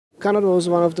Canada was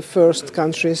one of the first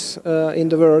countries in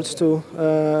the world to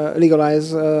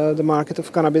legalize the market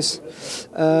of cannabis.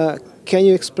 Can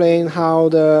you explain how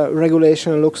the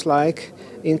regulation looks like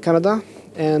in Canada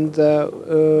and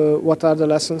what are the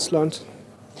lessons learned?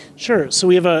 Sure. So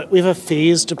we have a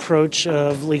phased approach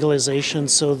of legalization.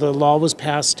 So the law was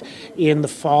passed in the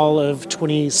fall of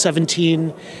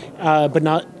 2017, but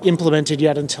not implemented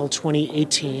yet until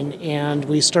 2018. And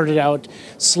we started out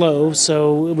slow.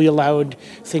 So we allowed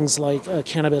things like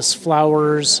cannabis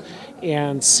flowers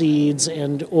and seeds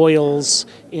and oils,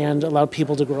 and allowed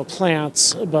people to grow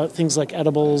plants. But things like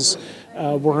edibles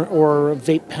or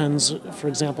vape pens, for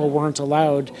example, weren't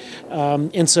allowed.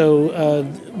 And so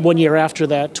 1 year after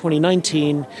that,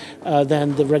 2019,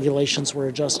 then the regulations were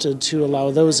adjusted to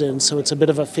allow those in. So it's a bit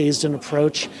of a phased-in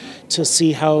approach to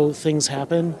see how things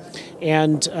happen.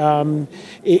 And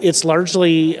it's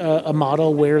largely a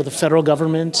model where the federal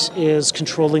government is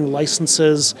controlling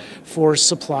licenses for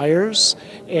suppliers,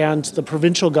 and the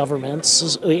provincial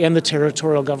governments and the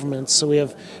territorial governments. So we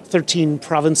have 13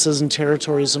 provinces and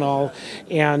territories in all,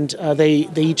 and they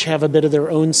each have a bit of their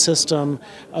own system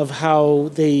of how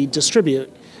they distribute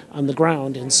on the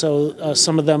ground. And so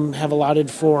some of them have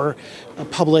allotted for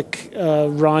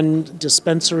public-run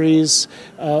dispensaries.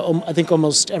 I think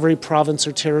almost every province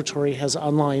or territory has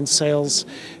online sales.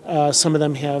 Some of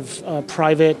them have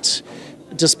private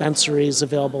dispensaries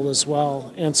available as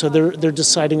well. And so they're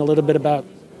deciding a little bit about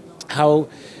how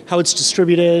it's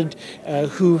distributed,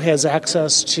 who has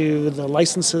access to the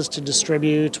licenses to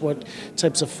distribute, what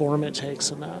types of form it takes,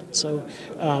 and that. So,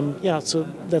 so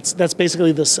that's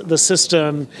basically the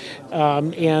system.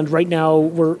 And right now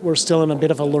we're still in a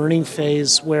bit of a learning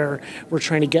phase where we're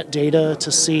trying to get data to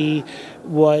see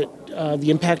what the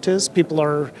impact is. People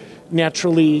are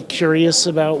naturally curious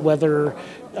about whether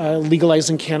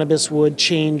legalizing cannabis would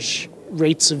change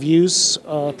rates of use,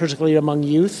 particularly among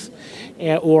youth,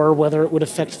 or whether it would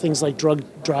affect things like drug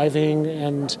driving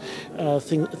and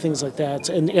things like that.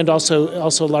 And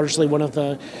also largely one of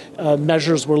the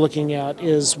measures we're looking at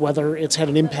is whether it's had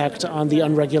an impact on the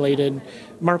unregulated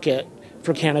market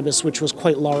for cannabis, which was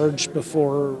quite large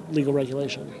before legal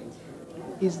regulation.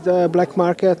 Is the black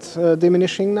market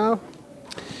diminishing now?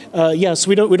 Yes,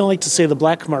 we don't like to say the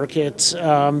black market,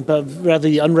 but rather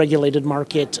the unregulated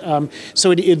market.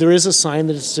 So there is a sign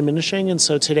that it's diminishing, and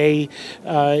so today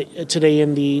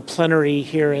in the plenary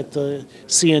here at the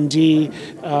CND,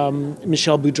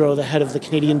 Michelle Boudreau, the head of the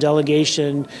Canadian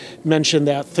delegation, mentioned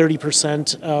that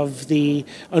 30% of the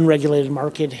unregulated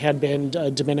market had been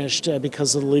diminished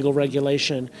because of the legal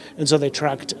regulation, and so they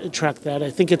tracked that.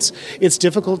 I think it's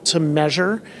difficult to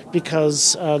measure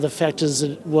because the fact is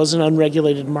it was an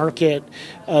unregulated market.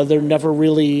 They're never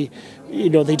really,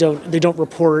 they don't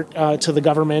report to the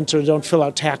government or don't fill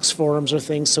out tax forms or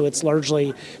things. So it's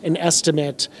largely an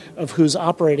estimate of who's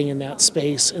operating in that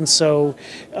space, and so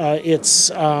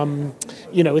it's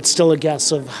still a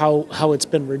guess of how it's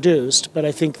been reduced. But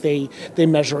I think they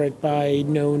measure it by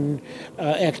known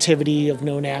activity of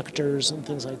known actors and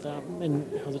things like that, and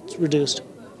how it's reduced.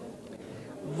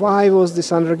 Why was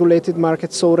this unregulated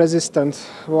market so resistant?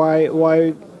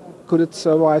 Why could it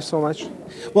survive so much?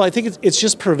 Well, I think it's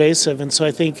just pervasive, and so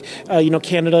I think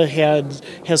Canada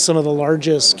has some of the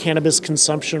largest cannabis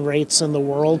consumption rates in the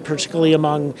world, particularly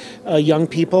among young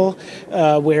people,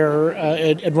 where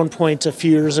at one point a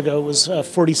few years ago it was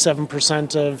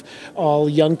 47% of all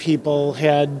young people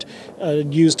had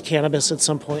used cannabis at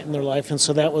some point in their life, and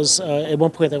so that was at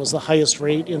one point that was the highest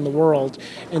rate in the world.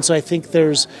 And so I think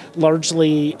there's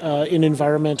largely an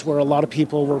environment where a lot of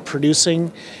people were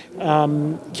producing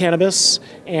cannabis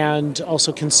and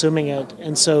also consuming it.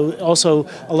 And so also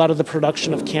a lot of the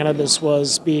production of cannabis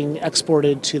was being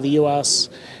exported to the U.S.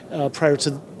 Prior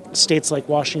to states like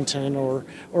Washington or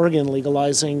Oregon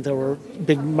legalizing. There were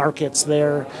big markets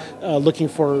there looking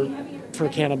for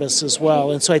cannabis as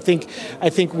well. And so I think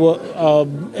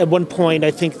at one point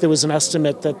I think there was an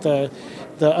estimate that the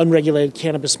unregulated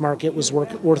cannabis market was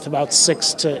worth about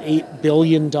 $6 to $8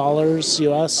 billion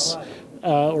U.S.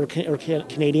 Or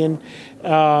Canadian,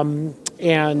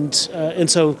 and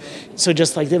so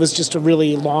just like it was just a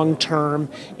really long-term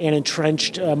and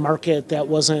entrenched market that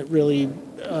wasn't really,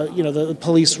 the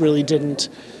police really didn't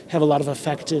have a lot of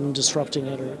effect in disrupting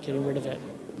it or getting rid of it.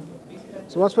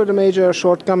 So what were the major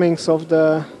shortcomings of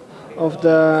the of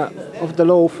the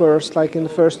law first, like in the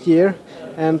first year,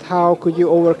 and how could you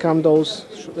overcome those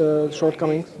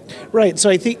shortcomings? Right. So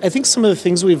I think some of the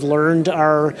things we've learned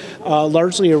are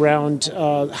largely around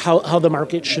how the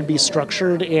market should be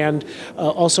structured, and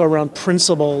also around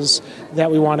principles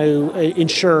that we want to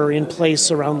ensure in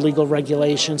place around legal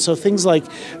regulation. So things like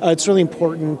it's really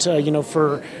important,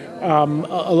 for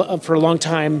a long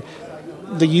time,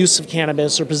 the use of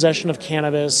cannabis or possession of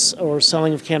cannabis or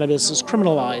selling of cannabis is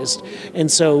criminalized. And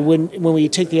so when we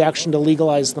take the action to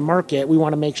legalize the market, we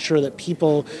want to make sure that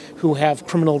people who have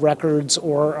criminal records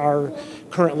or are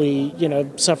currently,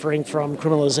 suffering from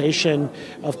criminalization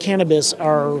of cannabis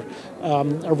are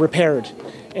repaired.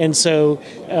 And so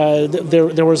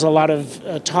there was a lot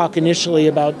of talk initially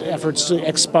about efforts to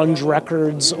expunge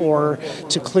records or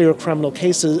to clear criminal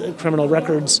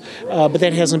records, but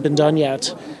that hasn't been done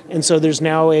yet. And so there's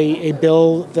now a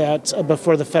bill that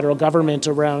before the federal government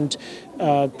around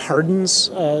pardons,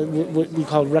 what we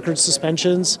call record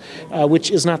suspensions,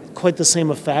 which is not quite the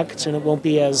same effect, and it won't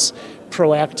be as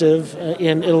proactive.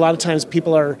 And a lot of times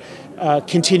people are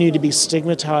continue to be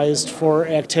stigmatized for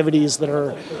activities that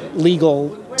are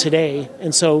legal today.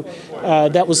 And so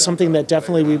that was something that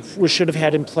definitely we should have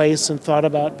had in place and thought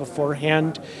about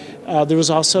beforehand. There was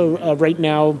also right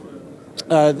now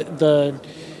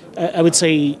I would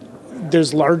say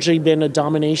there's largely been a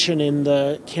domination in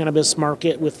the cannabis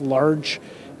market with large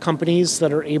companies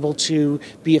that are able to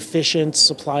be efficient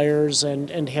suppliers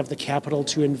and have the capital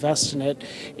to invest in it.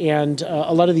 And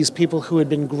a lot of these people who had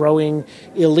been growing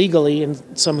illegally, and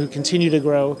some who continue to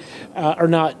grow, are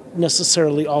not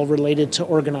necessarily all related to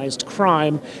organized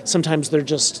crime. Sometimes they're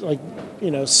just like,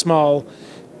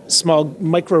 small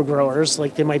micro growers,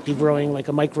 like they might be growing like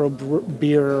a micro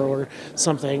beer or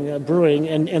something, brewing,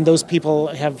 and those people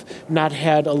have not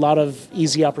had a lot of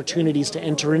easy opportunities to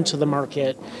enter into the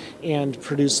market and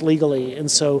produce legally. And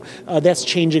so that's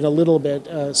changing a little bit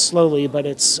slowly, but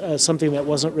it's something that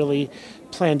wasn't really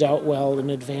planned out well in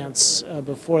advance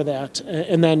before that.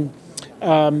 And then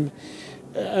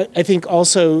I think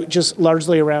also just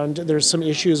largely around, there's some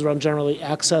issues around generally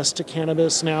access to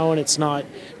cannabis now, and it's not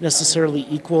necessarily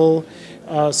equal.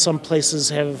 Some places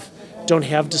don't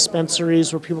have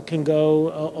dispensaries where people can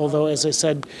go, although, as I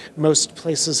said, most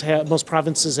provinces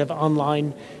have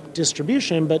online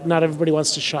distribution, but not everybody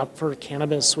wants to shop for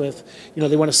cannabis with,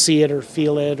 they want to see it or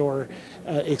feel it or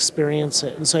experience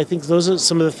it. And so I think those are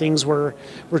some of the things we're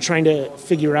trying to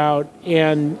figure out,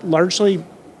 and largely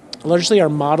our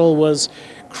model was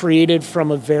created from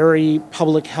a very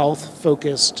public health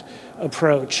focused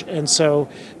approach. And so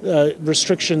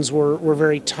restrictions were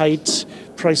very tight.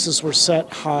 Prices were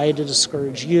set high to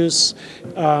discourage use.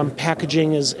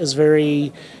 Packaging is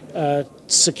very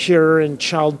secure and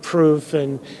child-proof,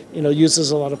 and uses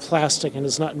a lot of plastic and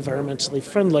is not environmentally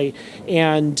friendly.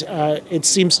 And it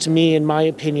seems to me, in my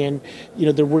opinion,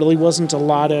 there really wasn't a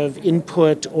lot of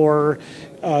input or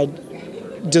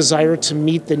desire to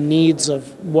meet the needs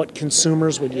of what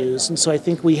consumers would use. And so I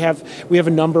think we have a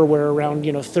number where around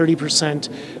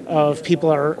 30% of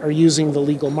people are using the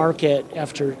legal market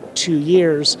after 2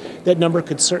 years. That number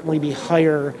could certainly be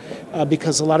higher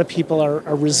because a lot of people are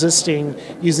resisting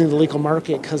using the legal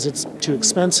market because it's too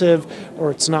expensive, or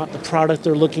it's not the product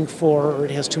they're looking for, or it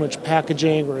has too much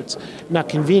packaging, or it's not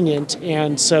convenient.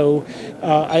 And so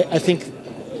I think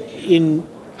in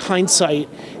hindsight,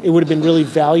 it would have been really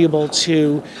valuable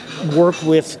to work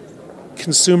with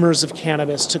consumers of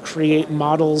cannabis to create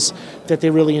models that they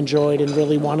really enjoyed and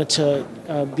really wanted to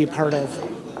be a part of.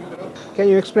 Can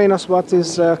you explain us what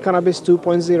is Cannabis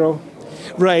 2.0?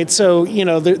 Right. So,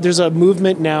 there's a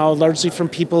movement now, largely from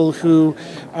people who,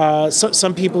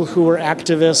 some people who are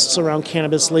activists around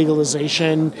cannabis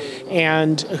legalization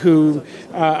and who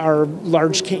are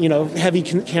large, heavy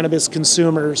cannabis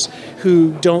consumers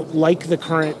who don't like the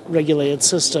current regulated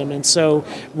system. And so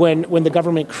when the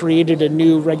government created a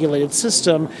new regulated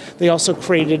system, they also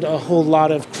created a whole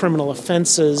lot of criminal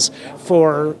offenses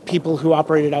for people who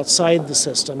operated outside the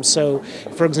system. So,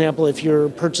 for example, if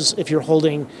you're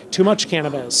holding too much cannabis,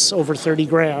 over 30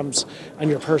 grams on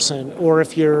your person, or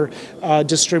if you're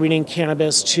distributing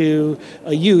cannabis to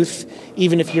a youth,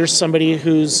 even if you're somebody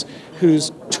who's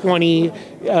 20,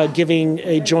 giving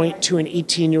a joint to an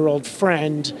 18-year-old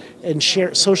friend and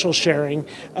social sharing,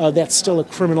 that's still a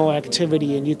criminal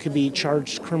activity, and you could be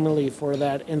charged criminally for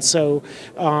that. And so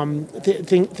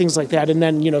things like that. And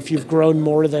then, if you've grown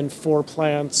more than 4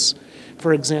 plants,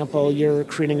 for example, you're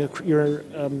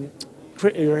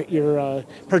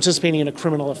participating in a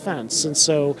criminal offense. And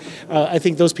so I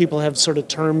think those people have sort of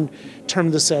termed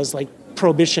this as like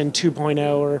Prohibition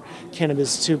 2.0 or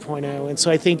Cannabis 2.0, and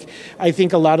so I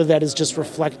think a lot of that is just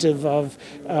reflective of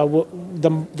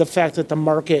the fact that the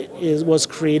market was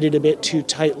created a bit too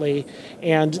tightly,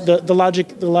 and the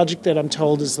logic that I'm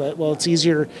told is that, well,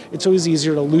 it's always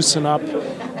easier to loosen up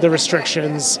the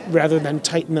restrictions rather than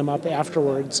tighten them up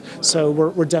afterwards. So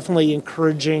we're definitely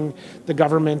encouraging the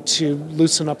government to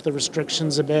loosen up the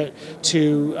restrictions a bit,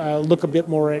 to look a bit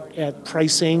more at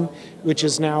pricing, which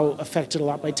is now affected a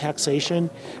lot by taxation,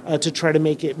 to try to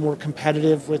make it more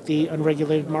competitive with the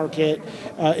unregulated market,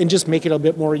 and just make it a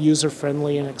bit more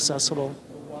user-friendly and accessible.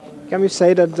 Can we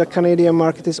say that the Canadian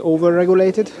market is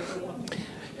over-regulated?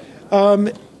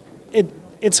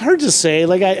 It's hard to say.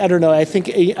 Like I don't know. I think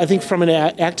from an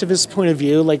activist point of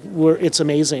view, like it's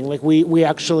amazing. Like we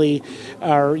actually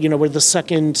are. We're the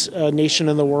second nation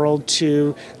in the world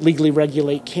to legally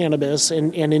regulate cannabis,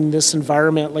 and in this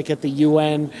environment, like at the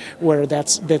UN, where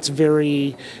that's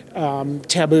very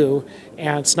taboo,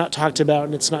 and it's not talked about,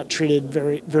 and it's not treated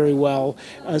very very well.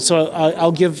 So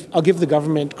I'll give the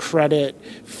government credit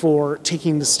for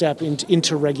taking the step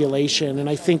into regulation, and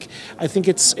I think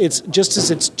it's just as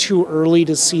it's too early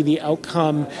to see the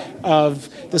outcome of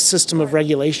the system of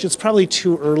regulation. It's probably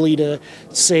too early to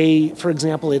say, for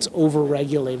example, it's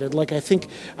over-regulated. Like I think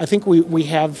we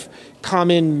have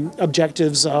common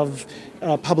objectives of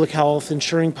public health,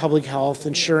 ensuring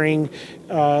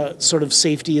sort of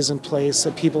safety is in place,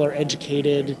 that people are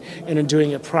educated and are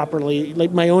doing it properly.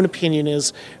 Like my own opinion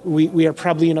is we are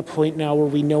probably in a point now where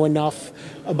we know enough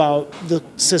about the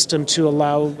system to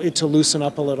allow it to loosen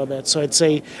up a little bit. So I'd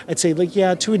say like,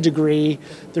 yeah, to a degree,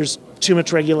 there's too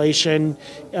much regulation.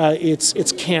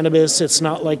 It's cannabis. It's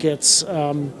not like it's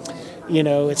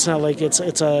it's not like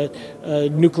it's a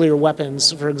nuclear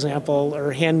weapons, for example,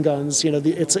 or handguns.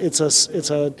 It's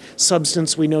a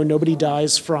substance we know nobody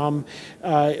dies from.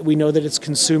 We know that it's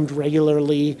consumed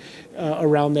regularly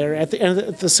around there. At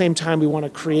the same time, we want to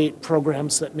create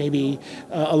programs that maybe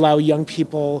allow young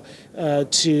people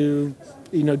to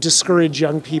discourage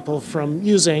young people from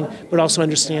using, but also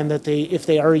understand that if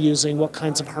they are using, what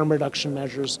kinds of harm reduction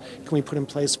measures can we put in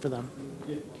place for them.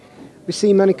 We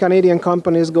see many Canadian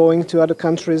companies going to other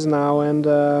countries now and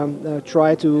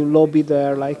try to lobby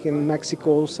there, like in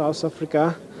Mexico, South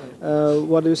Africa.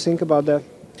 What do you think about that?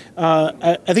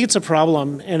 I think it's a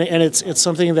problem, and it's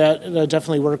something that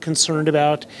definitely we're concerned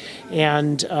about,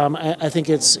 and I think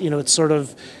it's sort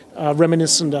of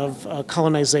reminiscent of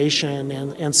colonization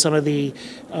and some of the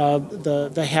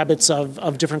habits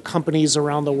of different companies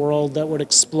around the world that would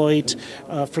exploit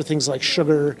for things like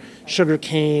sugar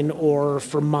cane, or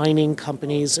for mining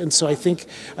companies. And so I think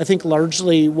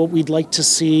largely what we'd like to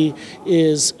see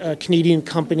is Canadian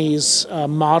companies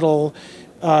model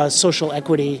social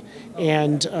equity.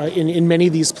 And in many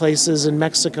of these places, in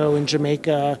Mexico, in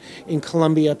Jamaica, in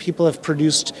Colombia, people have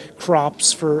produced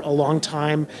crops for a long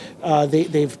time.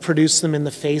 They've produced them in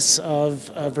the face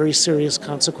of very serious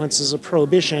consequences of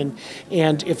prohibition.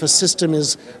 And if a system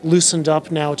is loosened up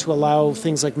now to allow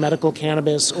things like medical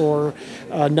cannabis or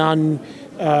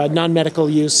non-medical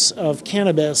use of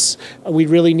cannabis, we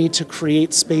really need to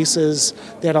create spaces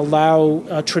that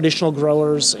allow traditional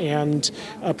growers and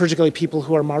particularly people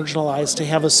who are marginalized to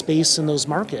have a space in those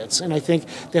markets. And I think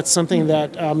that's something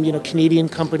that Canadian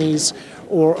companies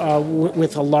or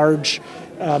with a large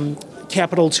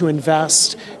capital to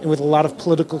invest and with a lot of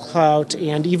political clout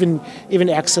and even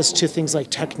access to things like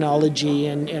technology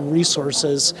and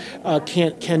resources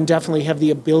can definitely have the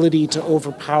ability to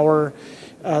overpower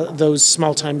those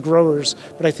small-time growers,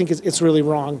 but I think it's really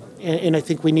wrong, and I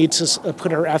think we need to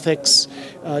put our ethics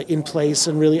in place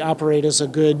and really operate as a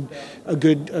good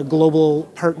global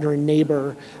partner and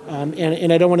neighbor.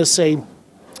 And I don't want to say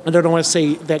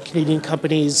that Canadian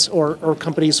companies or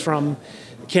companies from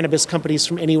cannabis companies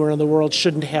from anywhere in the world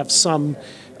shouldn't have some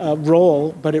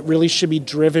role, but it really should be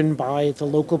driven by the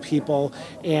local people,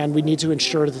 and we need to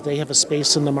ensure that they have a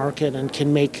space in the market and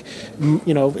can make,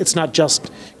 it's not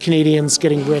just Canadians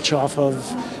getting rich off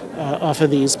of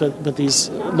these, but these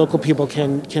local people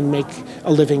can make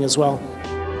a living as well.